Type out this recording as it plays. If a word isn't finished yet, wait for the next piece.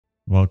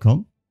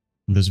welcome.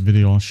 In this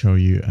video, I'll show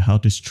you how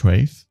to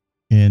strafe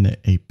in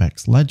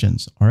Apex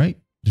Legends. All right,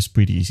 it's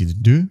pretty easy to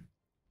do.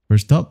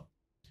 First up,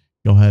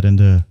 go ahead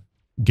and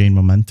gain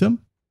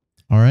momentum.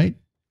 All right,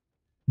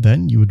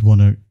 then you would want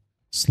to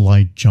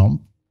slide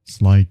jump.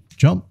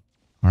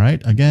 All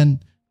right,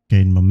 again,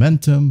 gain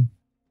momentum,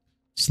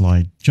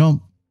 slide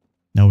jump.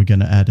 Now we're going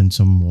to add in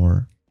some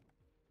more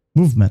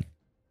movement.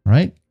 All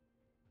right,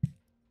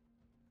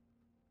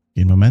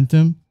 gain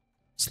momentum,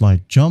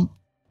 slide jump,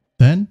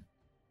 then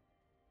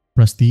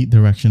press the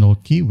directional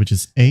key, which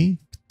is A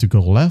to go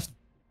left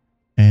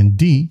and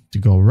D to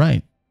go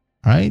right.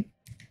 All right,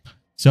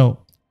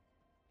 so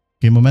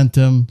gain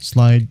momentum,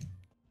 slide,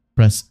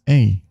 press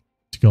A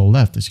to go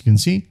left. As you can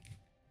see,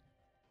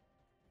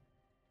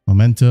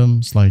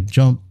 momentum, slide,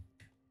 jump,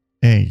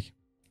 A.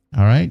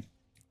 All right,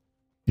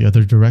 the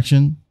other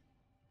direction,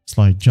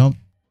 slide, jump,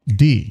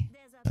 D.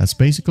 That's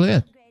basically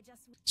it.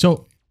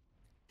 So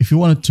if you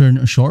want to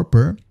turn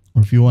sharper,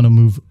 or if you want to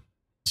move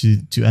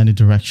to any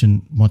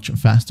direction much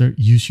faster,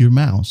 use your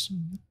mouse.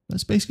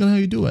 That's basically how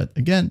you do it.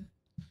 Again,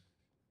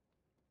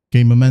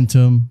 gain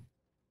momentum,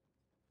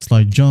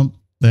 slide jump,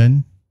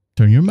 then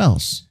turn your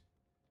mouse.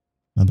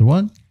 Another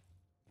one,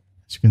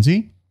 as you can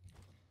see.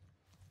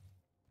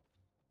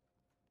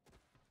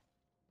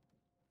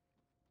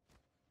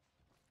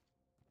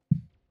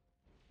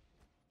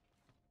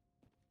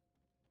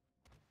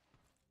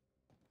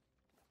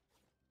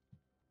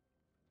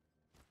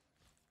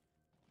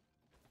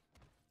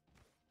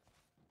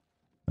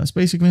 That's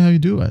basically how you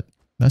do it.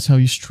 That's how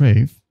you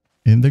strafe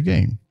in the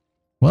game.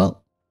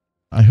 Well,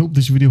 I hope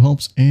this video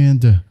helps,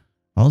 and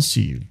I'll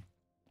see you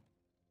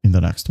in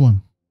the next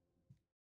one.